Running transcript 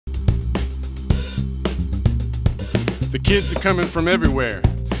The kids are coming from everywhere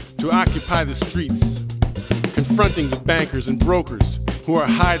to occupy the streets, confronting the bankers and brokers who are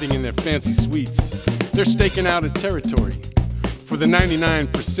hiding in their fancy suites. They're staking out a territory for the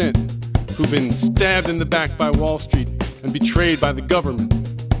 99% who've been stabbed in the back by Wall Street and betrayed by the government.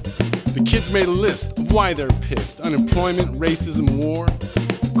 The kids made a list of why they're pissed: unemployment, racism, war,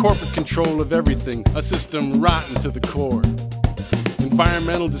 corporate control of everything, a system rotten to the core,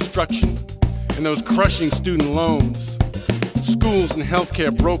 environmental destruction, and those crushing student loans, schools and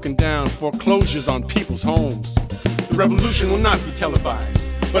healthcare broken down, foreclosures on people's homes. The revolution will not be televised,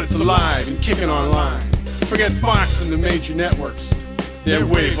 but it's alive and kicking online. Forget Fox and the major networks, they're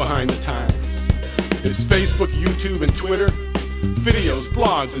way behind the times. It's Facebook, YouTube, and Twitter, videos,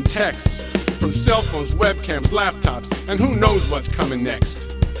 blogs, and texts, from cell phones, webcams, laptops, and who knows what's coming next.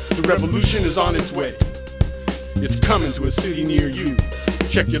 The revolution is on its way. It's coming to a city near you.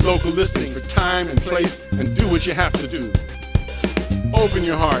 Check your local listings for time and place and do what you have to do. Open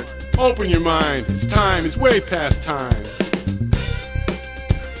your heart, open your mind. It's time, it's way past time.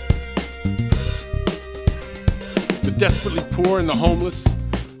 The desperately poor and the homeless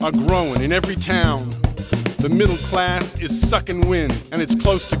are growing in every town. The middle class is sucking wind and it's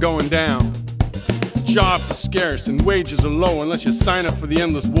close to going down. Jobs are scarce and wages are low unless you sign up for the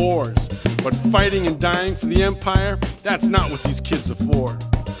endless wars. But fighting and dying for the empire, that's not what these kids are for.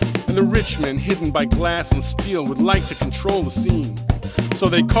 And the rich men hidden by glass and steel would like to control the scene. So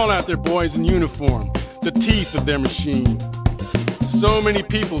they call out their boys in uniform, the teeth of their machine. So many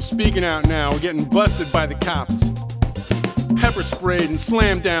people speaking out now are getting busted by the cops, pepper sprayed and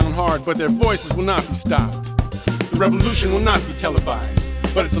slammed down hard, but their voices will not be stopped. The revolution will not be televised,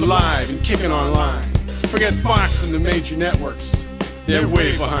 but it's alive and kicking online. Forget Fox and the major networks, they're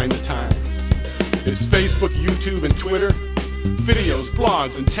way behind the times. It's Facebook, YouTube, and Twitter, videos,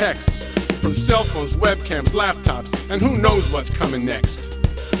 blogs, and texts, from cell phones, webcams, laptops, and who knows what's coming next.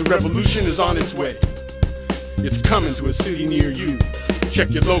 The revolution is on its way. It's coming to a city near you. Check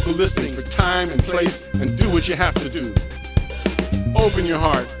your local listings for time and place and do what you have to do. Open your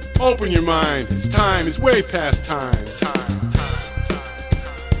heart, open your mind. It's time, it's way past time.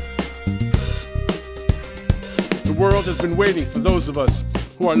 The world has been waiting for those of us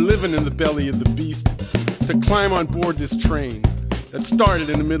who are living in the belly of the beast to climb on board this train that started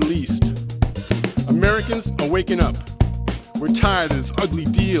in the Middle East. Americans are waking up. We're tired of this ugly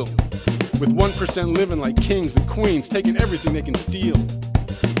deal, with 1% living like kings and queens, taking everything they can steal.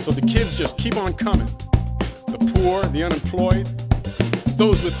 So the kids just keep on coming. The poor, the unemployed,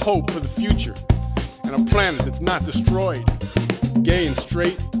 those with hope for the future, and a planet that's not destroyed. Gay and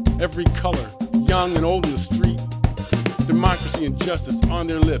straight, every color, young and old in the street. Democracy and justice on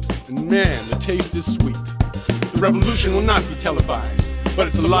their lips, and man, the taste is sweet. The revolution will not be televised, but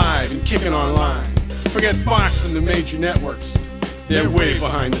it's alive and kicking online. Forget Fox and the major networks, they're way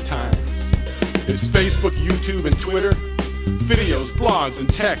behind the times. It's Facebook, YouTube, and Twitter, videos, blogs,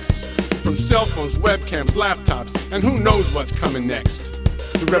 and texts, from cell phones, webcams, laptops, and who knows what's coming next.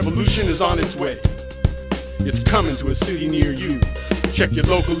 The revolution is on its way. It's coming to a city near you. Check your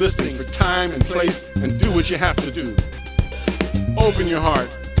local listings for time and place and do what you have to do. Open your heart,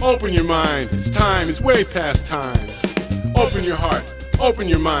 open your mind. It's time, it's way past time. Open your heart, open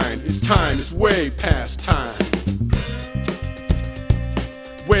your mind. It's time, it's way past time.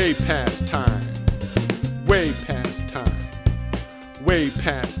 Way past time. Way past time. Way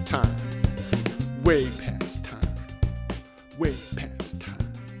past time. Way past time. Way past time.